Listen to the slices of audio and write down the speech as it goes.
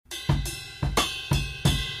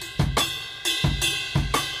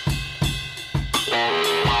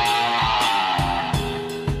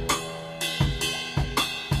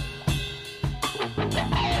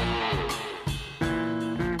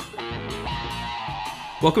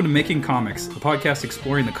Welcome to Making Comics, a podcast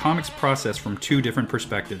exploring the comics process from two different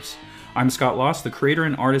perspectives. I'm Scott Loss, the creator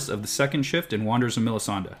and artist of The Second Shift and Wanderers of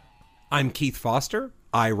Melisande. I'm Keith Foster.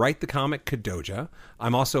 I write the comic Kadoja.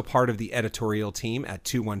 I'm also part of the editorial team at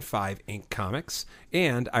 215 Inc. Comics,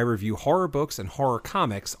 and I review horror books and horror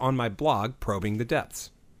comics on my blog, Probing the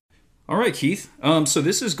Depths. All right, Keith. So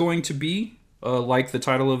this is going to be, like the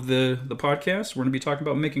title of the podcast, we're going to be talking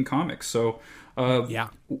about making comics. So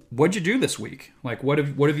what'd you do this week? Like, what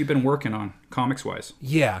have you been working on, comics-wise?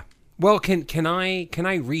 Yeah. Well, can I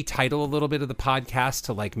retitle a little bit of the podcast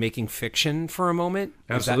to like making fiction for a moment?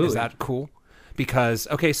 Absolutely. Is that cool? Because,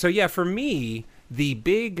 for me, the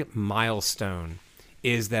big milestone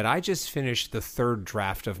is that I just finished the third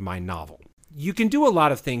draft of my novel. You can do a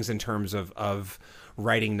lot of things in terms of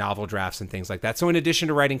writing novel drafts and things like that. So in addition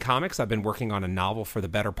to writing comics, I've been working on a novel for the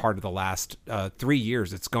better part of the last 3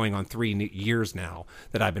 years. It's going on 3 years now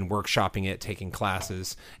that I've been workshopping it, taking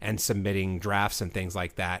classes, and submitting drafts and things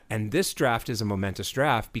like that. And this draft is a momentous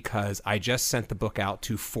draft because I just sent the book out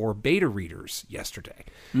to 4 beta readers yesterday.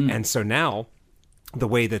 And so now the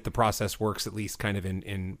way that the process works, at least kind of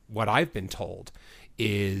in what I've been told,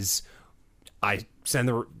 is I send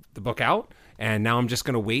the book out, and now I'm just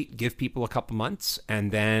going to wait, give people a couple months,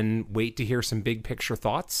 and then wait to hear some big picture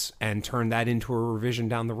thoughts and turn that into a revision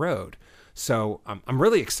down the road. So I'm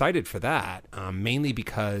really excited for that, mainly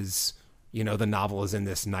because, the novel is in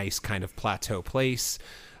this nice kind of plateau place.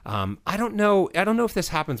 I don't know if this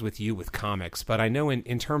happens with you with comics, but I know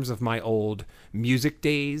in terms of my old music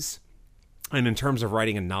days, and in terms of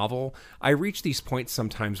writing a novel, I reach these points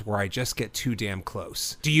sometimes where I just get too damn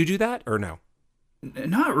close. Do you do that or no?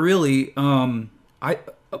 Not really. I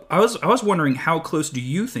was wondering, how close do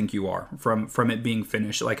you think you are from it being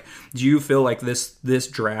finished? Like, do you feel like this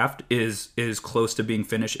draft is close to being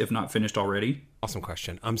finished, if not finished already? Awesome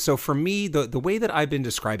question. So for me, the way that I've been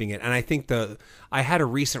describing it, and I think I had a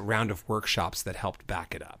recent round of workshops that helped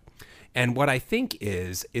back it up. And what I think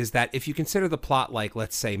is that if you consider the plot like,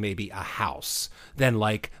 let's say, maybe a house, then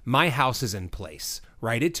like my house is in place,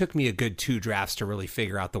 right? It took me a good 2 drafts to really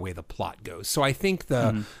figure out the way the plot goes. So I think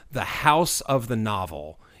the house of the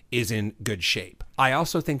novel is in good shape. I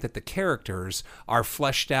also think that the characters are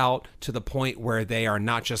fleshed out to the point where they are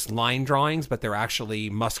not just line drawings, but they're actually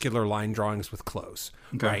muscular line drawings with clothes,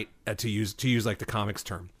 right? To use like the comics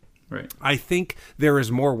term. Right. I think there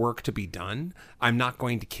is more work to be done. I'm not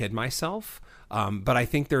going to kid myself, but I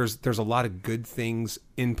think there's a lot of good things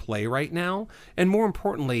in play right now. And more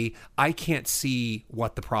importantly, I can't see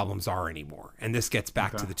what the problems are anymore. And this gets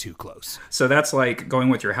back to the too close. So that's like going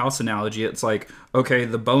with your house analogy. It's like, okay,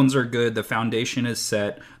 the bones are good, the foundation is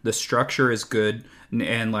set, the structure is good,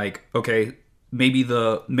 and like, okay, maybe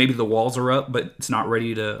the walls are up, but you're not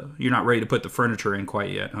ready to put the furniture in quite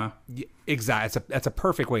yet, huh? Yeah, exactly. That's a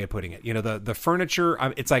perfect way of putting it. The furniture,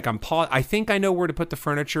 it's like I think I know where to put the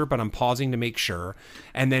furniture, but I'm pausing to make sure.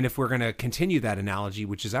 And then if we're going to continue that analogy,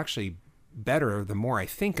 which is actually better the more I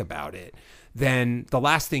think about it, then the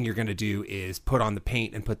last thing you're going to do is put on the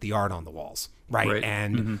paint and put the art on the walls. Right.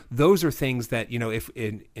 And those are things that, if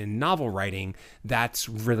in novel writing, that's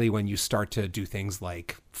really when you start to do things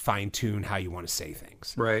like fine tune how you want to say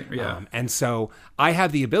things. Right. Yeah. And so I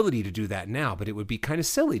have the ability to do that now, but it would be kind of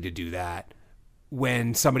silly to do that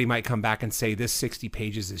when somebody might come back and say this 60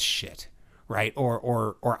 pages is shit. Right.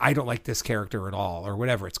 Or I don't like this character at all, or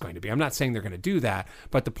whatever it's going to be. I'm not saying they're going to do that,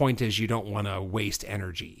 but the point is you don't want to waste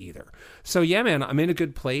energy either. So yeah, man, I'm in a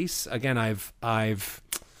good place. Again, I've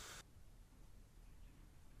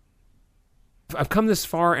come this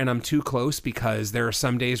far and I'm too close because there are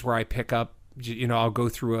some days where I pick up, I'll go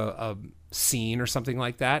through a scene or something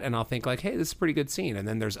like that and I'll think like, hey, this is a pretty good scene. And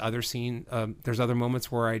then there's other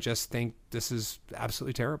moments where I just think this is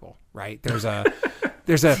absolutely terrible. Right. There's a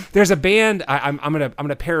band. I'm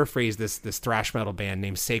gonna paraphrase this thrash metal band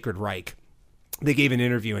named Sacred Reich. They gave an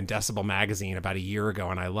interview in Decibel magazine about a year ago,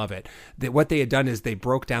 and I love it. That what they had done is they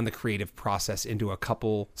broke down the creative process into a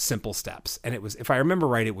couple simple steps, and it was, if I remember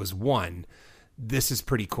right, it was 1, this is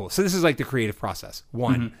pretty cool. So this is like the creative process.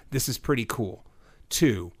 1, this is pretty cool.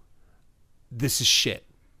 2, this is shit.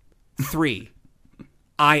 3,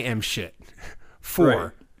 I am shit.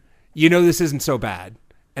 4, this isn't so bad.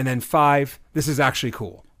 And then 5, this is actually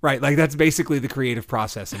cool. Right, like that's basically the creative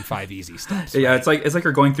process in 5 easy steps. Yeah, right? it's like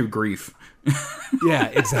you're going through grief. Yeah,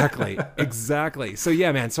 exactly. So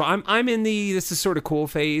yeah, man. So I'm in the this is sort of cool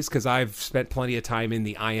phase because I've spent plenty of time in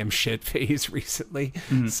the I am shit phase recently.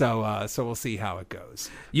 So we'll see how it goes.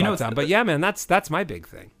 But yeah, man, that's my big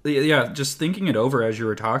thing. Yeah, just thinking it over as you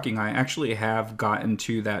were talking, I actually have gotten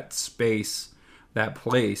to that space, that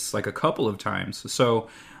place, like a couple of times. So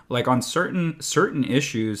like on certain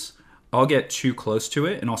issues, I'll get too close to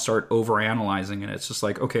it and I'll start overanalyzing it. It's just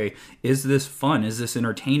like, okay, is this fun? Is this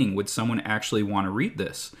entertaining? Would someone actually want to read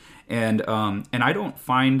this? And I don't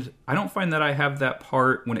find that I have that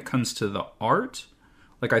part when it comes to the art.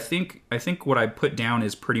 Like I think what I put down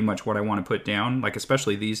is pretty much what I want to put down, like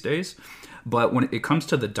especially these days. But when it comes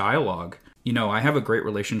to the dialogue, I have a great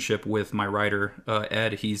relationship with my writer,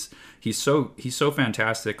 Ed. He's so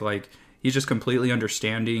fantastic. Like he's just completely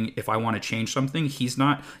understanding if I want to change something. He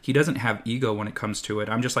doesn't have ego when it comes to it.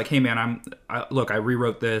 I'm just like, hey man, I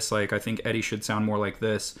rewrote this. Like I think Eddie should sound more like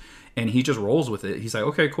this. And he just rolls with it. He's like,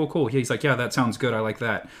 okay, cool. He's like, yeah, that sounds good. I like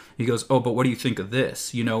that. He goes, oh, but what do you think of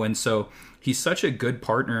this? And so he's such a good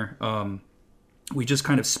partner. We just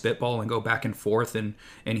kind of spitball and go back and forth, and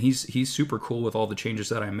he's super cool with all the changes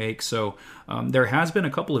that I make. So there has been a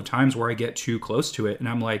couple of times where I get too close to it, and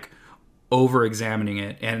I'm like over-examining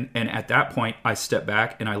it. And at that point, I step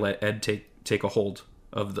back and I let Ed take a hold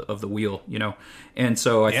of the wheel, And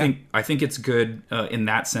so I think it's good in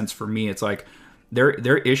that sense for me. It's like, There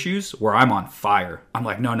are issues where I'm on fire. I'm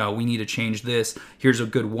like, no, we need to change this. Here's a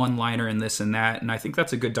good one-liner and this and that. And I think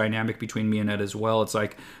that's a good dynamic between me and Ed as well. It's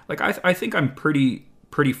like I think I'm pretty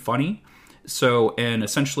funny. So, and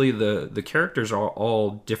essentially the characters are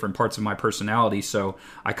all different parts of my personality. So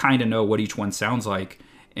I kind of know what each one sounds like.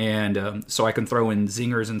 And so I can throw in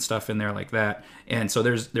zingers and stuff in there like that. And so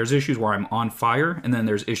there's issues where I'm on fire, and then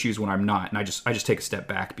there's issues when I'm not. And I just take a step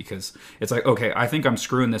back because it's like, okay, I think I'm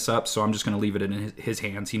screwing this up, so I'm just going to leave it in his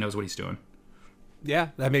hands. He knows what he's doing. Yeah,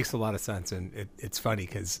 that makes a lot of sense. And it's funny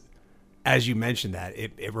because as you mentioned that,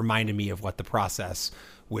 it reminded me of what the process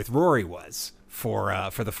with Rory was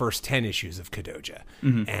for the first 10 issues of Kadoja.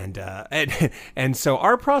 Mm-hmm. And so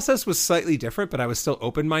our process was slightly different, but I was still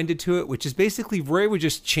open-minded to it, which is basically Rory would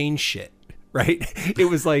just change shit, right? It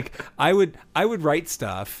was like I would write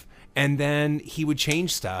stuff and then he would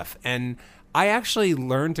change stuff. And I actually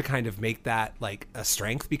learned to kind of make that like a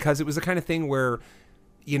strength because it was the kind of thing where,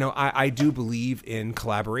 I do believe in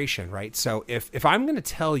collaboration, right? So if I'm going to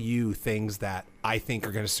tell you things that I think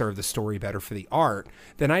are going to serve the story better for the art,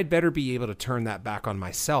 then I'd better be able to turn that back on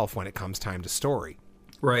myself when it comes time to story.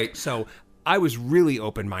 Right. So I was really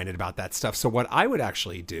open-minded about that stuff. So what I would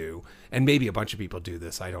actually do, and maybe a bunch of people do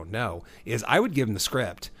this, I don't know, is I would give them the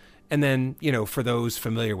script. And then, for those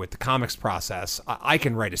familiar with the comics process, I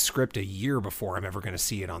can write a script a year before I'm ever going to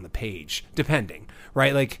see it on the page, depending,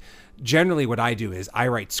 right? Like, generally what I do is I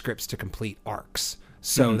write scripts to complete arcs.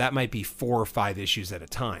 So that might be 4 or 5 issues at a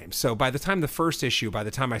time. So by the time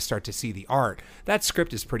I start to see the art, that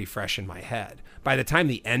script is pretty fresh in my head. By the time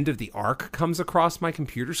the end of the arc comes across my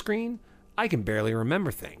computer screen, I can barely remember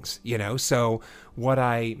things, So what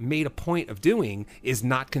I made a point of doing is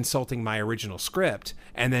not consulting my original script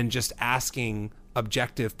and then just asking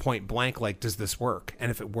objective point blank, like, does this work?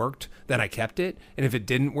 And if it worked, then I kept it. And if it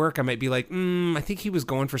didn't work, I might be like, I think he was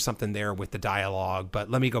going for something there with the dialogue,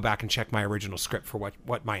 but let me go back and check my original script for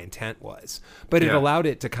what my intent was. But it allowed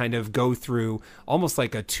it to kind of go through almost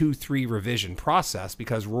like a 2-3 revision process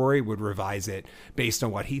because Rory would revise it based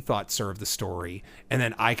on what he thought served the story. And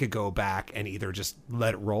then I could go back and either just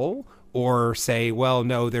let it roll or say, well,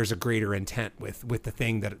 no, there's a greater intent with the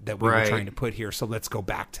thing that we were trying to put here. So let's go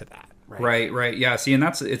back to that. Right. Yeah. See, and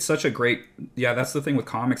it's such a great, that's the thing with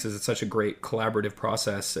comics is it's such a great collaborative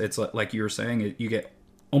process. It's like you were saying, you get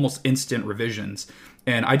almost instant revisions.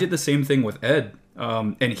 And I did the same thing with Ed.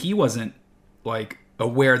 And he wasn't like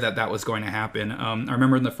aware that was going to happen. I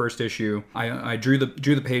remember in the first issue, I drew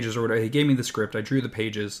the pages or whatever. He gave me the script. I drew the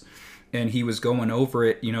pages and he was going over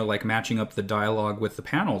it, like matching up the dialogue with the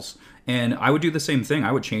panels. And I would do the same thing.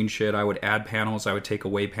 I would change shit. I would add panels. I would take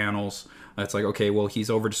away panels. It's like, okay, well, he's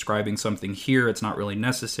over-describing something here. It's not really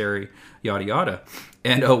necessary, yada, yada.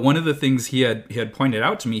 And one of the things he had pointed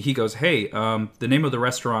out to me, he goes, hey, the name of the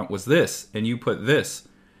restaurant was this, and you put this.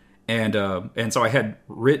 And so I had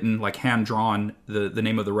written, like hand-drawn, the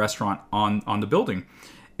name of the restaurant on the building.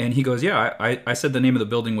 And he goes, yeah, I said the name of the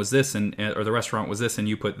building was this, or the restaurant was this, and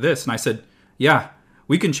you put this. And I said, yeah,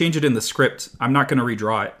 we can change it in the script. I'm not going to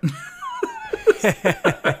redraw it.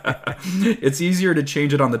 It's easier to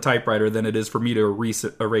change it on the typewriter than it is for me to erase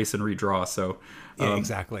and redraw. So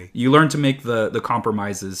exactly. You learn to make the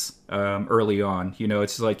compromises early on.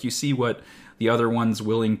 It's like you see what the other one's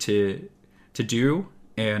willing to do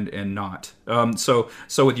and not. So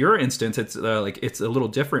with your instance, it's it's a little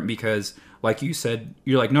different because, like you said,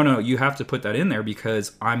 you're like, no, you have to put that in there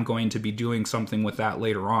because I'm going to be doing something with that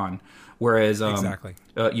later on. Whereas, exactly.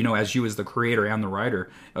 As you as the creator and the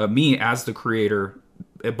writer, me as the creator,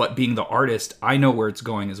 but being the artist, I know where it's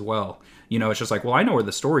going as well. It's just like, well, I know where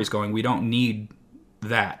the story's going. We don't need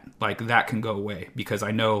that, like, that can go away because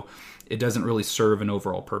I know it doesn't really serve an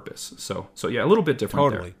overall purpose. So yeah, a little bit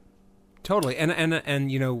different there. Totally.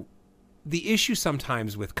 And you know, the issue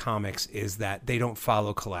sometimes with comics is that they don't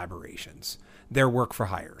follow collaborations. They're work for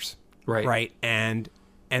hires. Right. And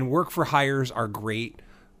work for hires are great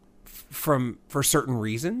for certain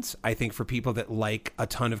reasons. I think for people that like a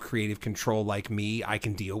ton of creative control like me, I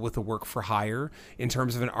can deal with a work for hire in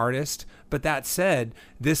terms of an artist. But that said,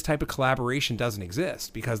 this type of collaboration doesn't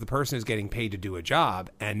exist because the person is getting paid to do a job,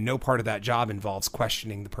 and no part of that job involves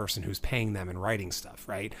questioning the person who's paying them and writing stuff,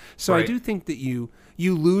 right? So I do think that you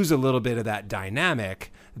lose a little bit of that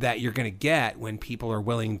dynamic that you're going to get when people are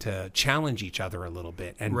willing to challenge each other a little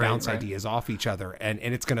bit and bounce ideas off each other, and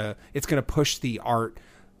it's gonna push the art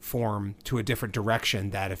form to a different direction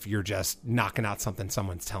that if you're just knocking out something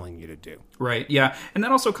someone's telling you to do. Right. Yeah. And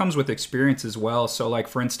that also comes with experience as well. So, like,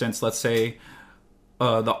 for instance, let's say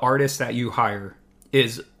the artist that you hire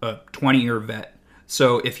is a 20-year vet.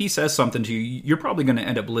 So if he says something to you, you're probably going to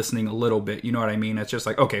end up listening a little bit. You know what I mean? It's just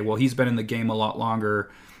like, okay, well, he's been in the game a lot longer.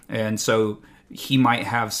 And so he might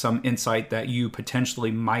have some insight that you potentially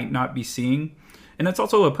might not be seeing. And that's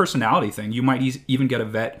also a personality thing. You might even get a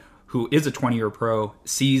vet who is a 20-year pro,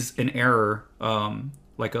 sees an error,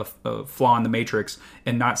 like a flaw in the matrix,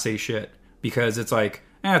 and not say shit. Because it's like,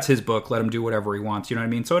 it's his book, let him do whatever he wants. You know what I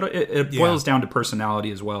mean? So it boils down to personality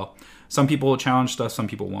as well. Some people will challenge stuff, some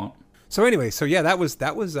people won't. So anyway, that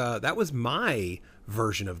was my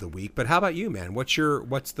version of the week. But how about you, man? What's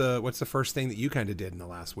the first thing that you kind of did in the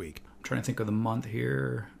last week? I'm trying to think of the month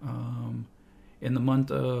here. In the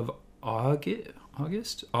month of August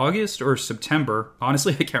or September.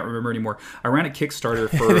 Honestly, I can't remember anymore. I ran a Kickstarter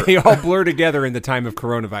for... They all blur together in the time of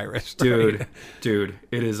coronavirus. Dude,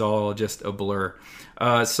 it is all just a blur.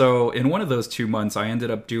 So in one of those 2 months, I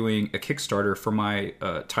ended up doing a Kickstarter for my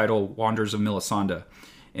title, Wanderers of Melisande.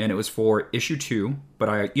 And it was for issue 2. But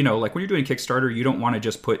like when you're doing Kickstarter, you don't want to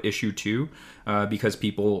just put issue 2 because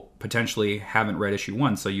people potentially haven't read issue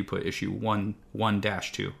 1. So you put issue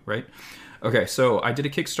 1-2, right? Okay, so I did a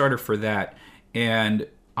Kickstarter for that, and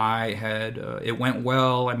I had it went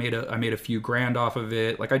well. I made a few grand off of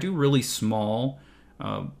it. Like, I do really small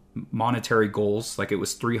monetary goals. Like, it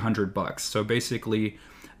was $300. So basically,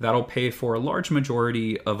 that'll pay for a large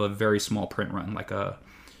majority of a very small print run. Like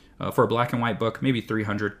for a black and white book, maybe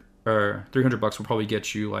 $300 will probably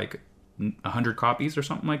get you like 100 copies or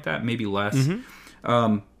something like that, maybe less.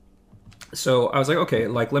 Mm-hmm. So I was like, okay,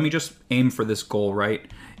 like, let me just aim for this goal, right?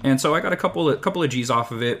 And so I got a couple of G's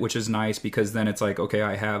off of it, which is nice because then it's like, okay,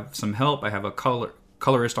 I have some help. I have a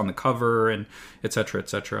colorist on the cover, and et cetera, et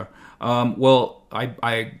cetera. Well,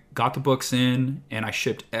 I got the books in and I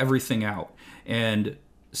shipped everything out. And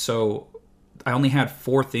so I only had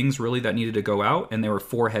 4 things really that needed to go out, and there were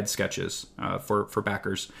 4 head sketches for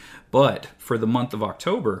backers. But for the month of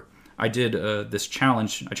October, I did this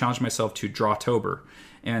challenge. I challenged myself to Drawtober.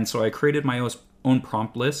 And so I created my own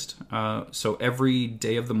prompt list. So every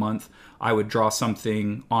day of the month, I would draw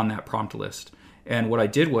something on that prompt list. And what I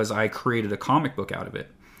did was I created a comic book out of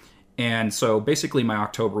it. And so basically my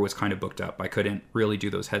October was kind of booked up. I couldn't really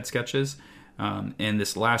do those head sketches. And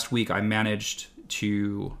this last week, I managed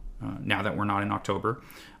to, now that we're not in October,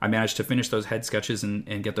 I managed to finish those head sketches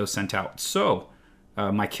and get those sent out. So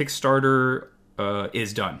my Kickstarter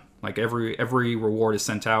is done. Like every reward is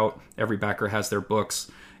sent out. Every backer has their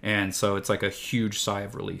books. And so it's like a huge sigh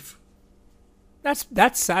of relief.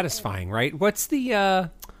 That's satisfying, right? What's the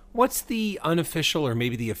unofficial or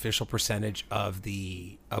maybe the official percentage of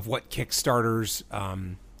what Kickstarters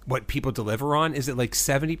what people deliver on? Is it like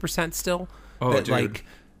 70% still? Oh, dude. Like,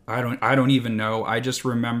 I don't even know. I just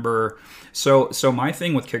remember. So my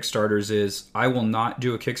thing with Kickstarters is I will not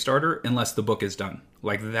do a Kickstarter unless the book is done.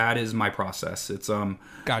 Like, that is my process. It's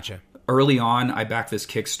Gotcha. Early on, I backed this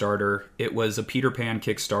Kickstarter. It was a Peter Pan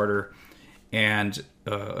Kickstarter and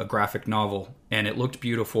a graphic novel, and it looked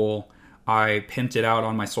beautiful. I pimped it out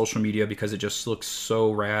on my social media because it just looks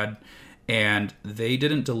so rad. And they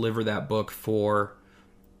didn't deliver that book for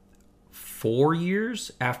 4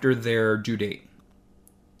 years after their due date.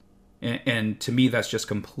 And to me, that's just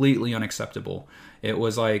completely unacceptable. It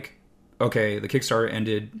was like, okay, the Kickstarter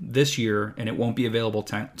ended this year and it won't be available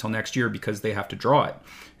till next year because they have to draw it.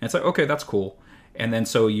 And it's like, okay, that's cool. And then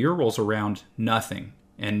so a year rolls around, nothing.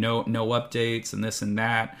 And no updates and this and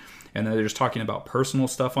that. And then they're just talking about personal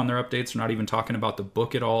stuff on their updates. They're not even talking about the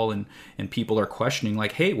book at all. And people are questioning,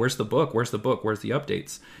 like, hey, where's the book? Where's the book? Where's the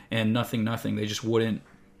updates? And nothing. They just wouldn't,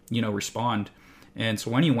 respond. And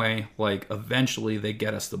so anyway, like eventually they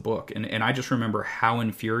get us the book. And I just remember how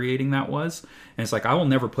infuriating that was. And it's like, I will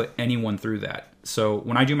never put anyone through that. So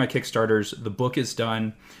when I do my Kickstarters, the book is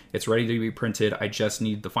done. It's ready to be printed. I just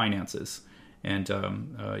need the finances. And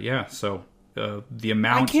so the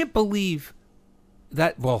amount... I can't believe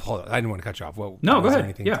that... Well, hold on. I didn't want to cut you off. Well, no, go ahead.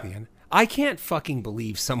 Anything to the end? I can't fucking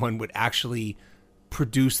believe someone would actually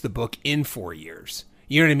produce the book in 4 years.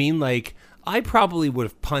 You know what I mean? Like... I probably would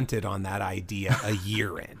have punted on that idea a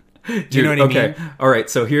year in. Do you know what I mean? Okay. All right.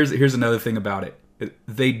 So here's another thing about it.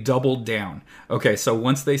 They doubled down. Okay. So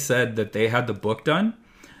once they said that they had the book done,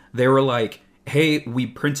 they were like, hey, we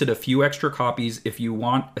printed a few extra copies. If you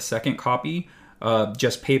want a second copy,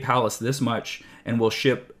 just PayPal us this much and we'll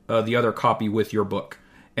ship the other copy with your book.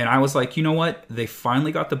 And I was like, you know what? They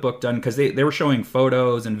finally got the book done because they were showing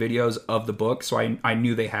photos and videos of the book. So I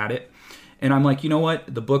knew they had it. And I'm like, you know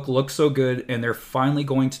what? The book looks so good, and they're finally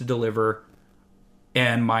going to deliver.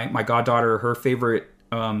 And my goddaughter, her favorite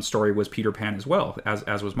story was Peter Pan as well,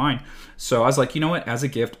 as was mine. So I was like, you know what? As a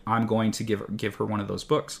gift, I'm going to give her one of those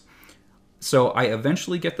books. So I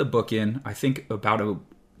eventually get the book in, I think about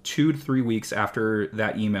 2 to 3 weeks after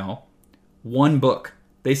that email. One book.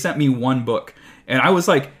 They sent me one book. And I was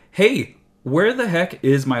like, hey, where the heck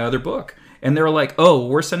is my other book? And they were like, oh,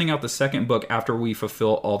 we're sending out the second book after we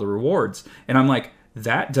fulfill all the rewards. And I'm like,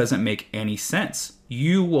 that doesn't make any sense.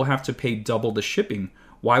 You will have to pay double the shipping.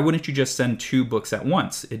 Why wouldn't you just send 2 books at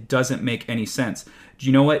once? It doesn't make any sense. Do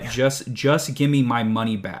you know what? Just give me my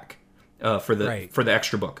money back for the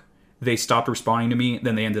extra book. They stopped responding to me.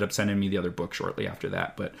 Then they ended up sending me the other book shortly after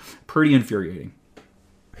that. But pretty infuriating.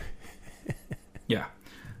 Yeah.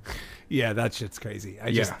 Yeah, that shit's crazy.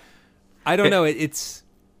 I don't know. It's...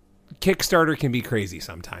 Kickstarter can be crazy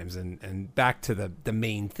sometimes, and back to the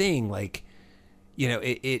main thing, like, you know,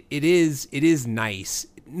 it is nice.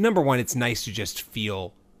 Number one, it's nice to just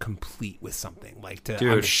feel complete with something. Like,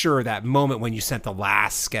 I'm sure that moment when you sent the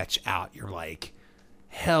last sketch out, you're like,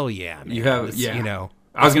 hell yeah, man. You know.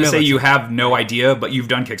 I was going to say you have no idea, but you've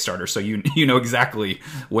done Kickstarter, so you know exactly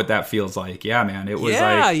what that feels like. Yeah, man. It was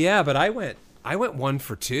but I went 1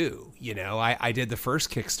 for 2. You know, I did the first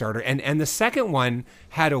Kickstarter, and the second one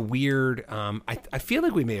had a weird, I feel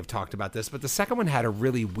like we may have talked about this, but the second one had a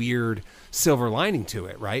really weird silver lining to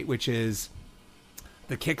it, right? Which is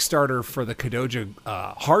the Kickstarter for the Kadoja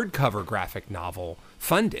hardcover graphic novel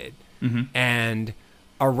funded. Mm-hmm. And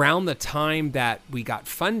around the time that we got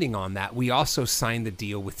funding on that, we also signed the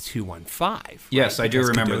deal with 215. Yes, right? I do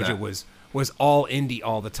remember Kadoja that. Was all indie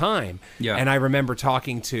all the time. Yeah. And I remember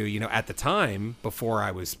talking to, you know, at the time, before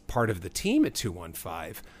I was part of the team at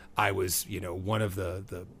 215, I was, you know, one of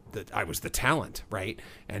I was the talent, right?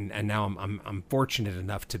 And now I'm fortunate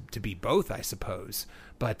enough to be both, I suppose.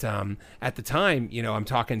 But at the time, you know, I'm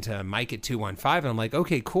talking to Mike at 215, and I'm like,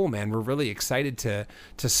 okay, cool, man. We're really excited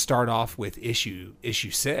to start off with issue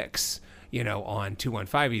 6, you know, on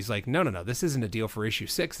 215. He's like, no, this isn't a deal for issue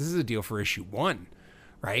 6. This is a deal for issue 1,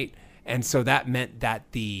 right? And so that meant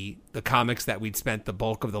that the comics that we'd spent the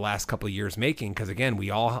bulk of the last couple of years making, because again, we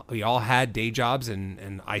all had day jobs,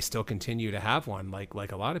 and I still continue to have one,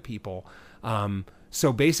 like a lot of people.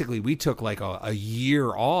 So basically, we took like a year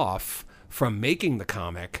off from making the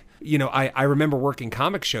comic. You know, I remember working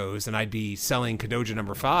comic shows, and I'd be selling Kadoja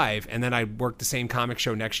number 5, and then I'd work the same comic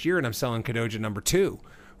show next year, and I'm selling Kadoja number 2,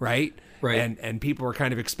 right? Right. And people were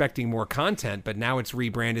kind of expecting more content, but now it's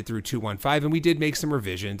rebranded through 215, and we did make some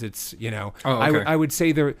revisions. It's, you know, okay. I would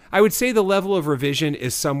say the level of revision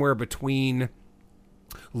is somewhere between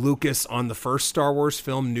Lucas on the first Star Wars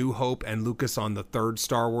film, New Hope, and Lucas on the third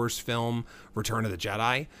Star Wars film, Return of the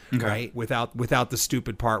Jedi, okay. Right? Without the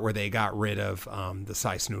stupid part where they got rid of the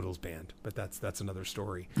Cy Snoodles band, but that's another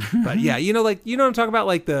story. But yeah, you know what I'm talking about,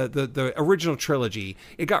 like the original trilogy,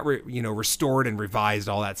 it got restored and revised,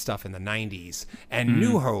 all that stuff in the 90s, and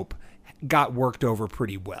New Hope got worked over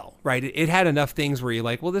pretty well, right? It had enough things where you're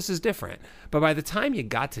like, well, this is different, but by the time you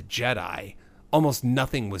got to Jedi, almost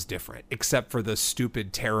nothing was different except for the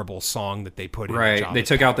stupid, terrible song that they put in. Right, they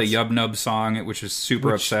took out the Yub Nub song, which is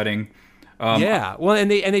super upsetting. Yeah, well, and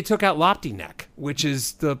they took out Lopty Neck, which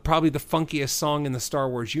is probably the funkiest song in the Star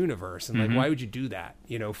Wars universe. And like, why would you do that?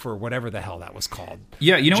 You know, for whatever the hell that was called.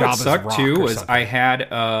 Yeah, you know Jabba's what sucked too was something. I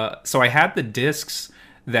had the discs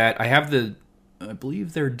that I have I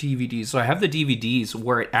believe they're DVDs. So I have the DVDs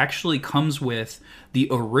where it actually comes with the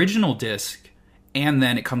original disc, and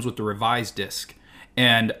then it comes with the revised disc.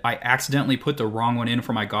 And I accidentally put the wrong one in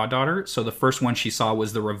for my goddaughter, so the first one she saw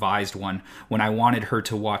was the revised one when I wanted her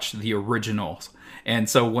to watch the originals. And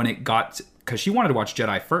so when it got, because she wanted to watch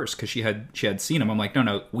Jedi first because she had seen them, I'm like,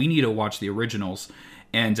 no, we need to watch the originals.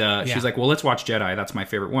 And she's like, well, let's watch Jedi. That's my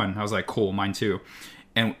favorite one. I was like, cool, mine too.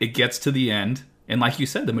 And it gets to the end. And like you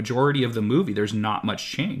said, the majority of the movie, there's not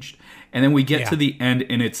much changed. And then we get to the end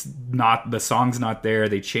and it's not, the song's not there.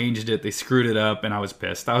 They changed it. They screwed it up. And I was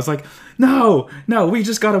pissed. I was like, no, we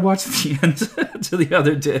just got to watch the end to the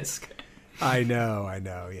other disc. I know.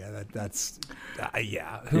 Yeah, that's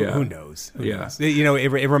Who knows? Who knows?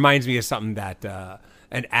 It reminds me of something that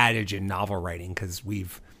an adage in novel writing, because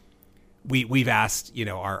we've asked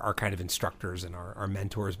our kind of instructors and our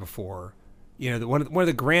mentors before. One of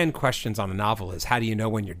the grand questions on a novel is, how do you know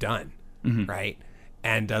when you're done, right?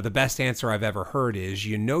 And the best answer I've ever heard is,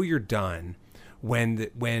 you're done when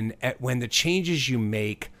the changes you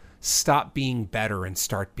make stop being better and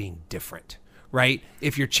start being different, right?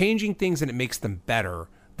 If you're changing things and it makes them better,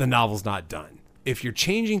 the novel's not done. If you're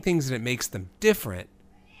changing things and it makes them different,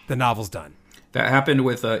 the novel's done. That happened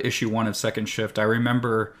with issue 1 of Second Shift. I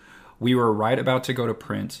remember we were right about to go to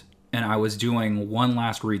print, and I was doing one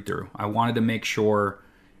last read-through. I wanted to make sure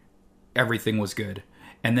everything was good.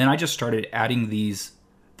 And then I just started adding these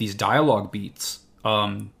dialogue beats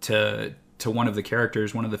to one of the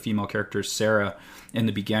characters, one of the female characters, Sarah, in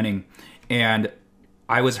the beginning. And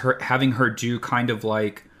I was having her do kind of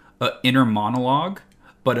like an inner monologue,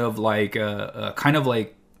 but of like a kind of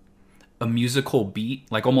like a musical beat,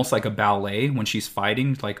 like almost like a ballet when she's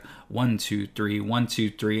fighting, like 1, 2, 3, 1,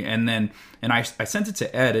 2, 3, and I sent it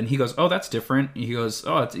to Ed, and he goes, "Oh, that's different." He goes,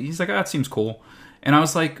 he's like, "Oh, that seems cool," and I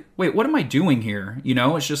was like, "Wait, what am I doing here?"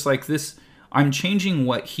 It's just like this. I'm changing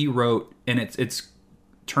what he wrote, and it's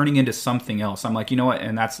turning into something else. I'm like, you know what?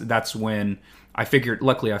 And that's when I figured.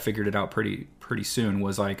 Luckily, I figured it out pretty soon.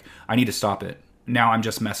 Was like, I need to stop it. Now I'm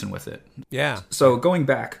just messing with it. Yeah. So going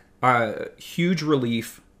back, huge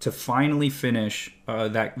relief to finally finish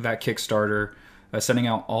that Kickstarter, sending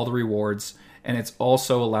out all the rewards. And it's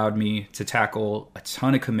also allowed me to tackle a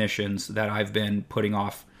ton of commissions that I've been putting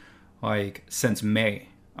off like since May.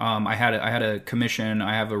 I had a commission.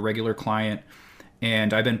 I have a regular client,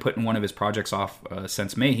 and I've been putting one of his projects off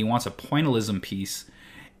since May. He wants a pointillism piece,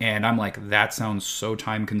 and I'm like, that sounds so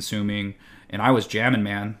time consuming. And I was jamming,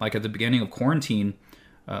 man. Like at the beginning of quarantine,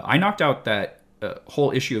 I knocked out that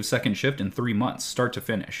whole issue of Second Shift in 3 months, start to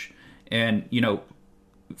finish. And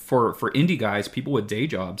for indie guys, people with day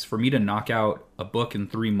jobs, for me to knock out a book in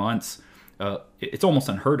 3 months, it's almost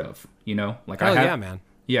unheard of. Like yeah, man.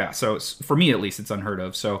 Yeah, so for me at least, it's unheard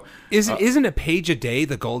of. So isn't a page a day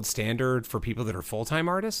the gold standard for people that are full-time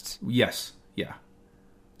artists? Yes, yeah.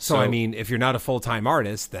 So I mean, if you're not a full-time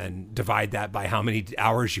artist, then divide that by how many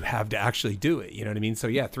hours you have to actually do it. You know what I mean? So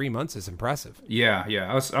yeah, 3 months is impressive. Yeah.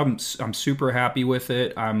 I'm super happy with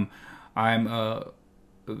it. I'm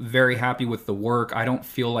very happy with the work. I don't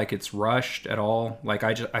feel like it's rushed at all. Like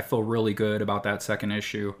I feel really good about that second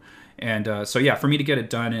issue. And so yeah, for me to get it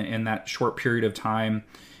done in that short period of time,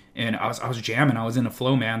 and I was jamming, I was in a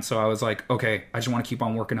flow, man. So I was like, okay, I just want to keep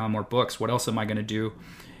on working on more books. What else am I going to do?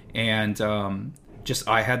 And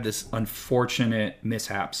I had this unfortunate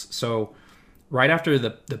mishaps. So right after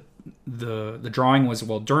the drawing was,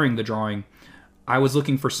 during the drawing, I was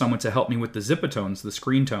looking for someone to help me with the zipatones, the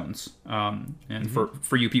screen tones. And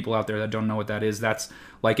for you people out there that don't know what that is, that's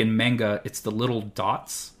like in manga, it's the little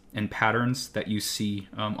dots and patterns that you see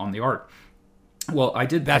on the art. Well,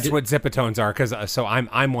 That's what zipatones are, because so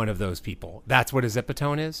I'm one of those people. That's what a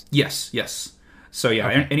zipatone is? Yes. So yeah,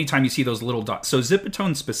 okay. Anytime you see those little dots. So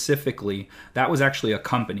Zipatone specifically, that was actually a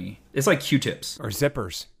company. It's like Q-tips. Or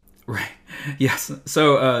zippers. Right. Yes.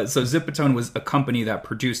 So Zipatone was a company that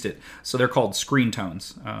produced it. So they're called screen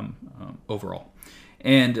tones overall.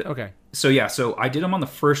 And okay. So yeah, so I did them on the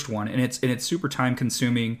first one, and it's super time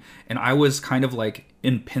consuming, and I was kind of like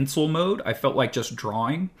in pencil mode. I felt like just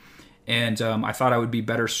drawing, and I thought I would be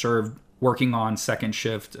better served working on Second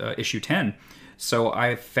Shift issue 10. So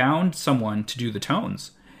I found someone to do the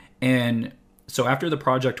tones. And so after the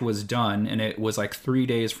project was done, and it was like 3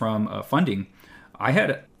 days from funding, I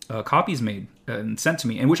had copies made and sent to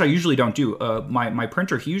me, and which I usually don't do. My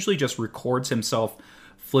printer, he usually just records himself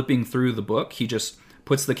flipping through the book. He just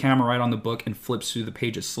puts the camera right on the book and flips through the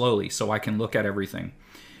pages slowly so I can look at everything.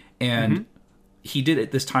 And he did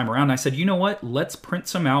it this time around. I said, you know what? Let's print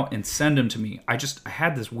some out and send them to me. I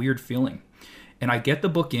had this weird feeling. And I get the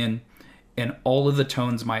book in, and all of the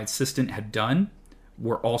tones my assistant had done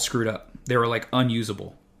were all screwed up. They were like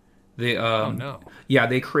unusable. Oh no. Yeah,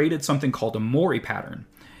 they created something called a Mori pattern.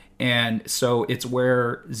 And so it's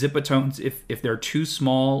where zipatones, if they're too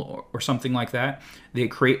small or something like that, they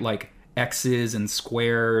create like X's and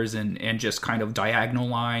squares and just kind of diagonal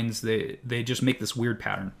lines. They just make this weird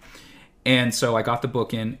pattern. And so I got the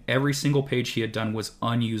book in. Every single page he had done was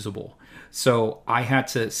unusable. So I had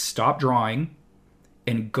to stop drawing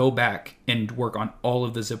and go back and work on all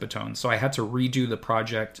of the Zipatones. So I had to redo the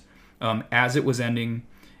project as it was ending.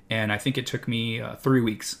 And I think it took me 3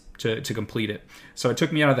 weeks to complete it. So it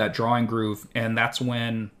took me out of that drawing groove. And that's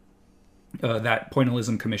when that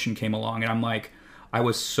pointillism commission came along. And I'm like, I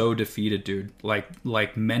was so defeated, dude.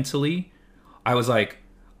 Like mentally, I was like,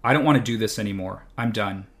 I don't want to do this anymore. I'm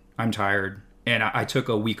done. I'm tired. And I took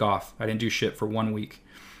a week off. I didn't do shit for 1 week.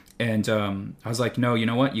 And I was like, no, you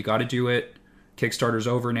know what? You got to do it. Kickstarter's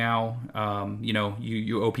over now.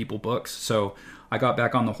 You owe people books. So I got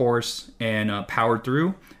back on the horse and powered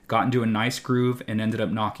through, got into a nice groove, and ended up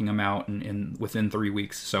knocking them out in within 3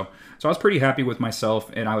 weeks. So I was pretty happy with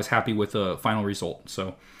myself, and I was happy with the final result.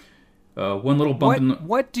 So one little bump.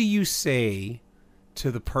 What do you say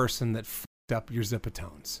to the person that fucked up your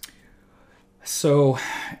Zipatones? So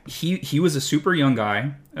he was a super young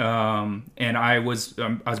guy, and I was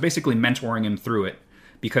basically mentoring him through it,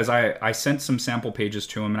 because I sent some sample pages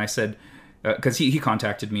to him, and I said, because he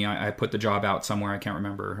contacted me, I put the job out somewhere, I can't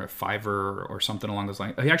remember, Fiverr or something along those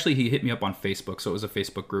lines. He hit me up on Facebook, so it was a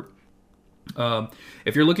Facebook group.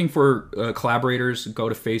 If you're looking for collaborators, go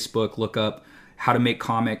to Facebook, look up how to make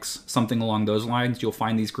comics, something along those lines. You'll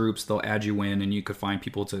find these groups, they'll add you in, and you could find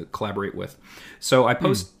people to collaborate with. So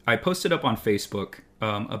I posted up on Facebook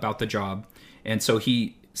about the job, and so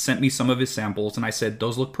he sent me some of his samples, and I said,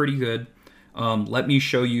 those look pretty good. Let me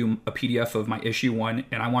show you a PDF of my issue 1,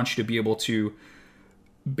 and I want you to be able to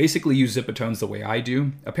basically use Zipatones the way I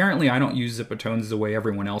do. Apparently, I don't use Zipatones the way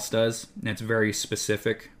everyone else does, and it's very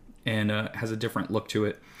specific and has a different look to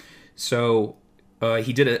it. So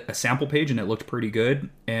he did a sample page, and it looked pretty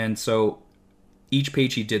good. And so each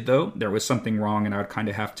page he did, though, there was something wrong, and I would kind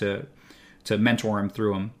of have to mentor him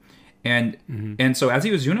through them. And so as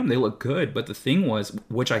he was doing them, they looked good. But the thing was,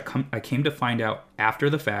 which I came to find out after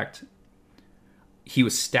the fact, he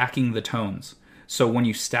was stacking the tones. So when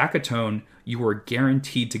you stack a tone, you were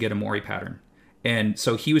guaranteed to get a Mori pattern. And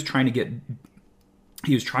so he was trying to get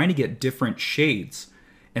different shades.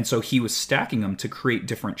 And so he was stacking them to create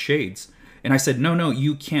different shades. And I said, no,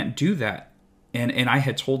 you can't do that. And I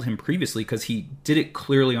had told him previously, because he did it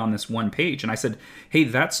clearly on this one page. And I said, hey,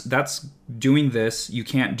 that's doing this. You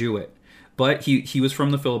can't do it. But he was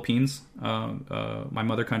from the Philippines, my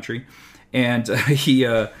mother country. And he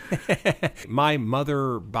my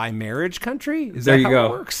mother by marriage country? Is there that you how go.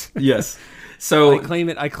 It works? Yes. So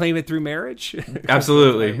I claim it through marriage.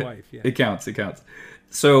 Absolutely. My wife, yeah. It counts.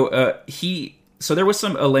 So so there was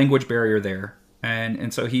a language barrier there.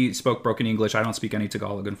 And so he spoke broken English. I don't speak any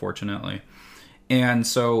Tagalog, unfortunately. And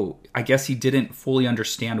so I guess he didn't fully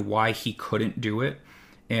understand why he couldn't do it.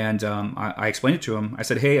 And I explained it to him. I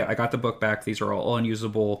said, hey, I got the book back. These are all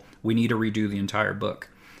unusable. We need to redo the entire book.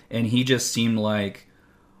 And he just seemed like,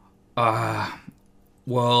 well,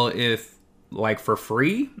 if like for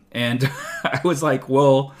free? And I was like,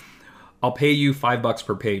 well, I'll pay you $5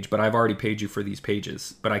 per page, but I've already paid you for these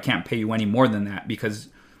pages. But I can't pay you any more than that because,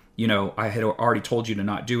 I had already told you to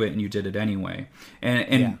not do it and you did it anyway.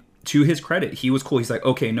 And to his credit, he was cool. He's like,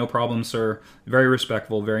 okay, no problem, sir. Very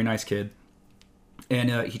respectful, very nice kid.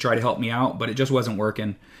 And he tried to help me out, but it just wasn't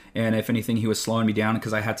working. And if anything, he was slowing me down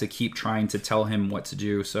because I had to keep trying to tell him what to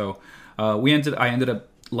do. So I ended up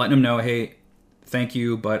letting him know, hey, thank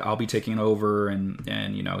you, but I'll be taking over. And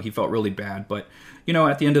he felt really bad. But,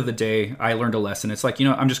 at the end of the day, I learned a lesson. It's like,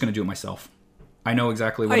 I'm just going to do it myself. I know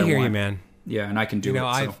exactly what I want. I hear you, man. Yeah, and I can do it.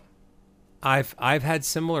 So. I've had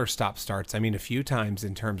similar stop-starts. I mean, a few times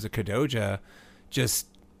in terms of Kadoja, just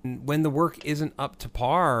when the work isn't up to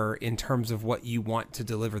par in terms of what you want to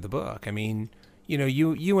deliver the book. I mean,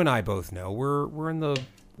 you and I both know we're in the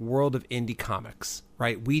world of indie comics,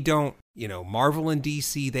 right? We don't, Marvel and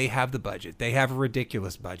DC, they have the budget. They have a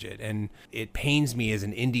ridiculous budget. And it pains me as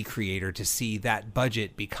an indie creator to see that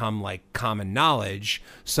budget become like common knowledge.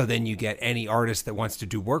 So then you get any artist that wants to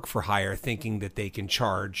do work for hire thinking that they can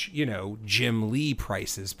charge, Jim Lee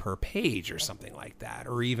prices per page or something like that.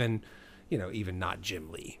 Or even not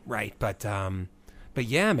Jim Lee, right? But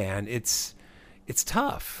yeah, man, it's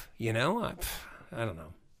tough, I don't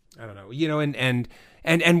know.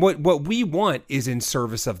 And what we want is in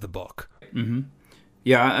service of the book. Mm-hmm.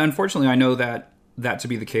 Yeah, unfortunately, I know that to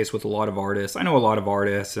be the case with a lot of artists. I know a lot of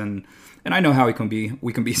artists, and I know how we can be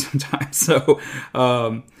sometimes. So, there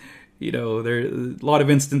are a lot of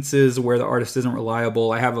instances where the artist isn't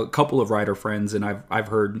reliable. I have a couple of writer friends, and I've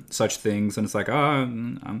heard such things, and it's like,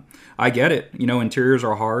 I get it. Interiors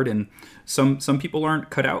are hard, and some people aren't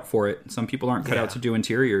cut out for it. Some people aren't cut out to do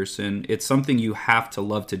interiors, and it's something you have to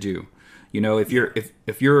love to do. You know, if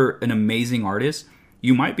you're an amazing artist,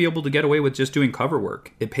 you might be able to get away with just doing cover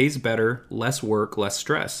work. It pays better, less work, less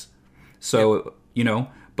stress. So, you know,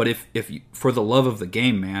 but if you, for the love of the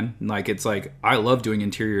game, man, like it's like I love doing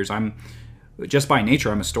interiors. I'm just by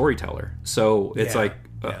nature, I'm a storyteller. So it's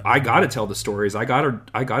I got to tell the stories. I got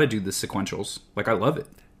to do the sequentials. Like I love it.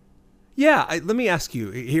 Yeah, let me ask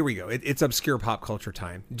you. Here we go. It's obscure pop culture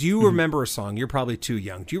time. Do you remember a song? You're probably too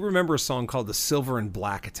young. Do you remember a song called the Silver and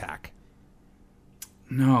Black Attack?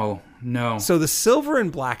 No. So the Silver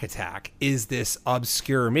and Black Attack is this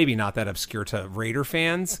obscure, maybe not that obscure to Raider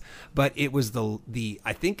fans, but it was the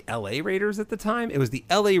I think LA Raiders at the time. It was the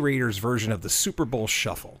LA Raiders version of the Super Bowl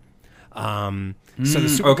Shuffle. So the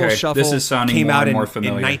Super Bowl Shuffle came out in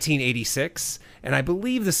 1986, and I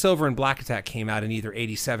believe the Silver and Black Attack came out in either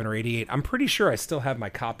 87 or 88. I'm pretty sure I still have my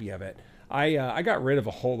copy of it. I got rid of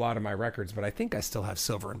a whole lot of my records, but I think I still have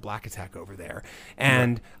Silver and Black Attack over there.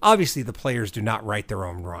 And obviously the players do not write their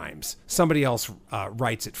own rhymes. Somebody else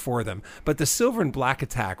writes it for them. But the Silver and Black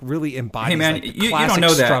Attack really embodies the classic you don't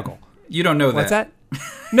know struggle. That. You don't know What's that.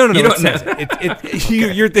 No.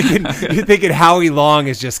 You're thinking Howie Long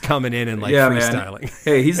is just coming in and freestyling. Man.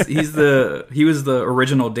 Hey, he was the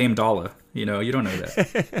original Dame Dalla. You know, you don't know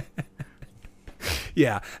that.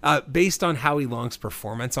 Yeah, based on Howie Long's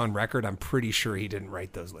performance on record, I'm pretty sure he didn't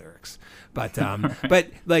write those lyrics. But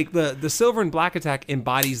like the Silver and Black Attack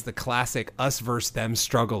embodies the classic us versus them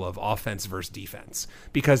struggle of offense versus defense.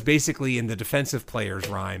 Because basically in the defensive players'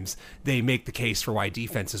 rhymes, they make the case for why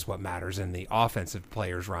defense is what matters, and the offensive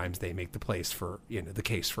players' rhymes, they make the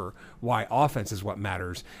case for why offense is what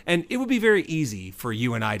matters. And it would be very easy for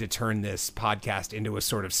you and I to turn this podcast into a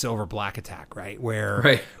sort of Silver Black Attack, right?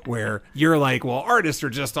 Where you're like, well, artists are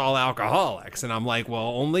just all alcoholics, and I'm like, well,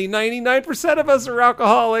 only 99% of us are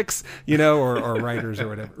alcoholics, you know, or writers or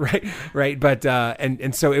whatever, right? But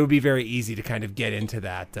and so it would be very easy to kind of get into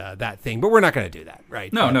that thing, but we're not going to do that,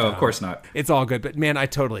 right? No, of course not. It's all good, but man, I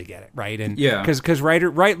totally get it, right? And yeah, because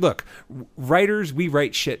writers, we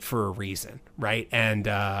write shit for a reason, right? And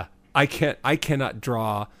I cannot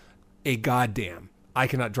draw a goddamn,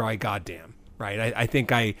 right? I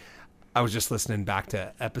think I was just listening back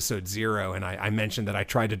to episode 0, and I mentioned that I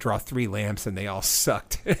tried to draw 3 lamps and they all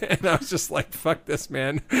sucked. And I was just like, fuck this,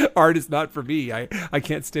 man. Art is not for me. I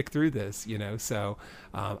can't stick through this, you know? So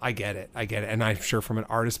I get it. And I'm sure from an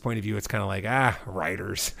artist point of view, it's kind of like,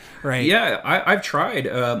 writers, right? Yeah, I've tried.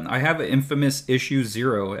 I have an infamous issue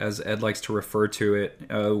 0, as Ed likes to refer to it.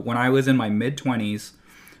 When I was in my mid-20s,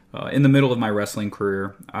 in the middle of my wrestling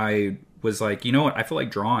career, I was like, you know what, I feel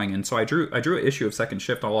like drawing. And so I drew an issue of Second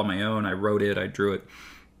Shift all on my own. I wrote it, I drew it.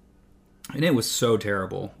 And it was so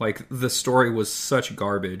terrible. Like, the story was such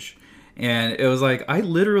garbage. And it was like, I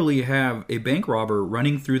literally have a bank robber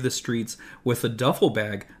running through the streets with a duffel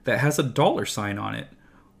bag that has a $sign on it.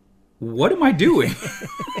 What am I doing?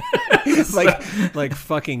 like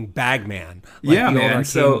fucking Bagman. Yeah, man.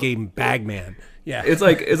 So game Bagman. Yeah, it's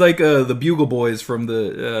like the Bugle Boys from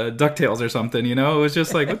the DuckTales or something, you know. It was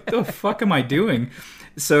just like, what the fuck am I doing?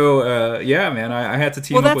 So yeah, man, I had to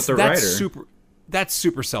team up with the writer. That's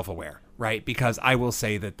super self-aware, right? Because I will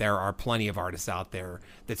say that there are plenty of artists out there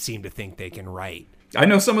that seem to think they can write. I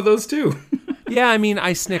know some of those too. Yeah, I mean,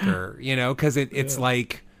 I snicker, you know, because it's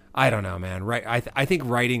like, I don't know, man. Right? I think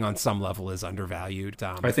writing on some level is undervalued.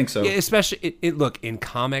 I think so. Especially, look, in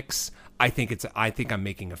comics, I think I'm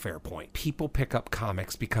making a fair point. People pick up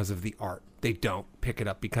comics because of the art. They don't pick it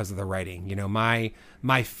up because of the writing. You know, my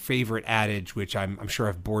favorite adage, which I'm sure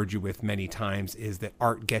I've bored you with many times, is that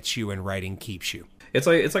art gets you and writing keeps you. It's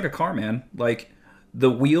like a car, man. Like,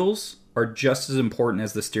 the wheels are just as important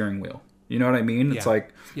as the steering wheel. You know what I mean? It's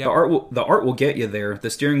like the art will get you there. The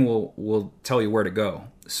steering will tell you where to go.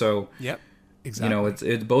 So exactly. You know,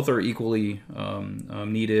 it's both are equally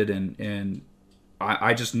needed, and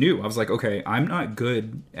I just knew. I was like, okay, I'm not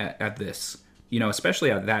good at this. You know,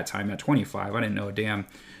 especially at that time, at 25, I didn't know a damn.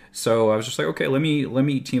 So I was just like, okay, let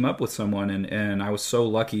me team up with someone, and I was so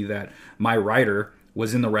lucky that my writer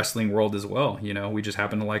was in the wrestling world as well. You know, we just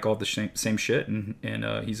happened to like all the same shit, and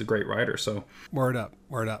he's a great writer. So word up.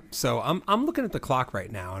 So I'm looking at the clock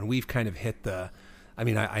right now, and we've kind of hit the. I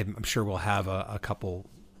mean, I'm sure we'll have a couple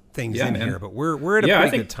things in here, but we're at a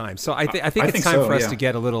pretty good time. So I think it's time for us to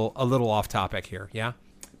get a little off topic here. Yeah,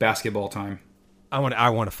 basketball time. I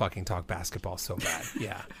want to fucking talk basketball so bad.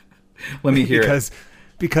 Yeah, let me hear it.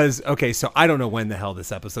 Because okay, so I don't know when the hell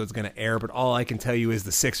this episode's going to air, but all I can tell you is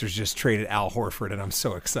the Sixers just traded Al Horford, and I'm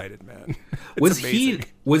so excited, man. Was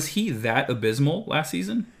he that abysmal last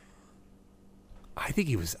season? I think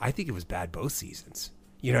it was bad both seasons.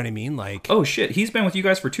 You know what I mean? Like, oh shit, he's been with you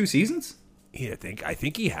guys for 2 seasons? Yeah, I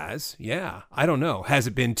think he has. Yeah. I don't know. Has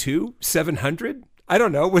it been 700? I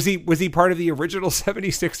don't know. Was he part of the original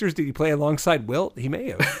 76ers? Did he play alongside Wilt? He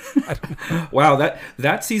may have. I don't know. Wow,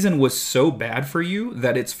 that season was so bad for you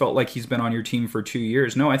that it's felt like he's been on your team for 2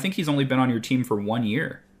 years. No, I think he's only been on your team for 1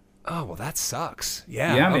 year. Oh, well, that sucks.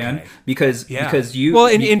 Yeah. Yeah, okay. man. Because you. Well,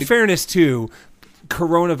 in fairness too,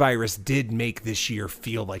 coronavirus did make this year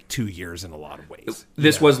feel like 2 years in a lot of ways.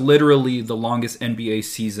 This was literally the longest NBA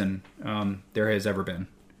season there has ever been.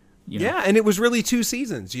 Yeah, and it was really 2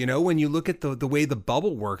 seasons, when you look at the way the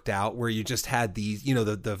bubble worked out, where you just had these,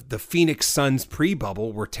 the Phoenix Suns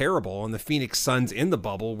pre-bubble were terrible, and the Phoenix Suns in the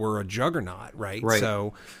bubble were a juggernaut, right?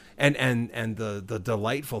 So, and the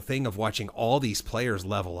delightful thing of watching all these players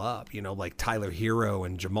level up, like Tyler Hero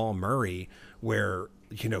and Jamal Murray, where,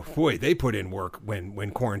 boy, they put in work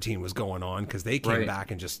when quarantine was going on, because they came back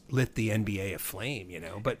and just lit the NBA aflame,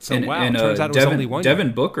 But so, it turns out it was only 1 Devin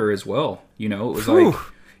year. Booker as well, it was like...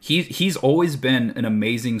 He's always been an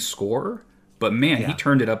amazing scorer, but man, he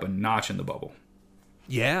turned it up a notch in the bubble.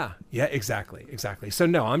 Yeah, exactly. So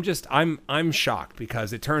no, I'm shocked,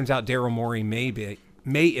 because it turns out Daryl Morey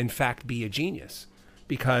may in fact be a genius,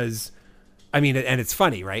 because and it's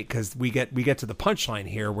funny, right? Because we get to the punchline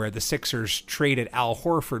here, where the Sixers traded Al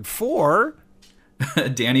Horford for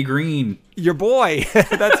Danny Green, your boy.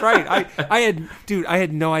 That's right. I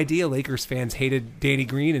had no idea Lakers fans hated Danny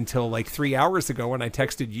Green until like 3 hours ago, when I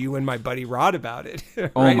texted you and my buddy Rod about it.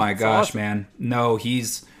 Right? Oh my gosh, awesome. Man. No,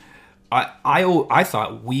 I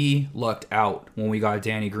thought we lucked out when we got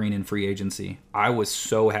Danny Green in free agency. I was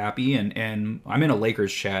so happy, and I'm in a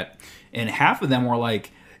Lakers chat, and half of them were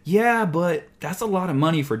like, yeah, but that's a lot of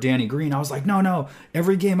money for Danny Green. I was like, no.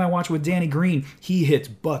 Every game I watch with Danny Green, he hits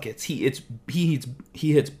buckets. He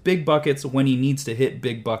hits big buckets when he needs to hit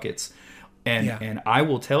big buckets. And I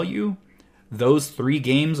will tell you, those 3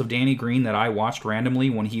 games of Danny Green that I watched randomly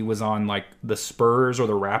when he was on like the Spurs or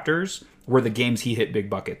the Raptors were the games he hit big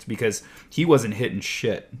buckets, because he wasn't hitting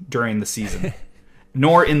shit during the season.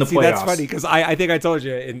 Nor in the playoffs. That's funny, because I think I told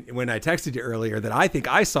you when I texted you earlier that I think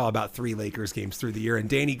I saw about 3 Lakers games through the year, and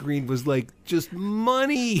Danny Green was like just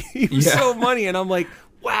money. He was so money, and I'm like,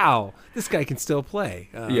 wow, this guy can still play.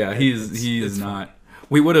 He is not.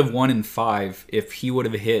 We would have won in 5 if he would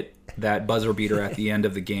have hit that buzzer beater at the end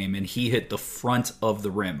of the game, and he hit the front of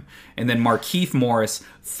the rim, and then Markieff Morris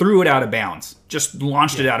threw it out of bounds, just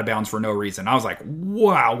launched it out of bounds for no reason. I was like,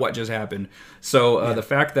 wow, what just happened? So the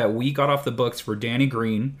fact that we got off the books for Danny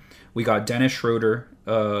Green, we got Dennis Schroeder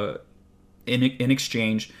in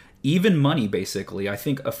exchange, even money, basically. I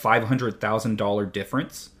think a $500,000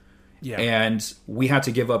 difference, and we had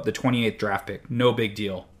to give up the 28th draft pick. No big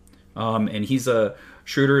deal. And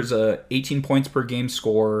Schroeder's a 18 points per game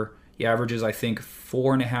scorer. He averages, I think,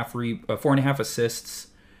 4.5 assists,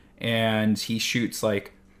 and he shoots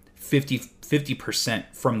like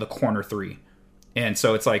 50% from the corner 3. And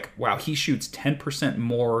so it's like, wow, he shoots 10%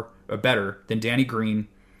 more or better than Danny Green,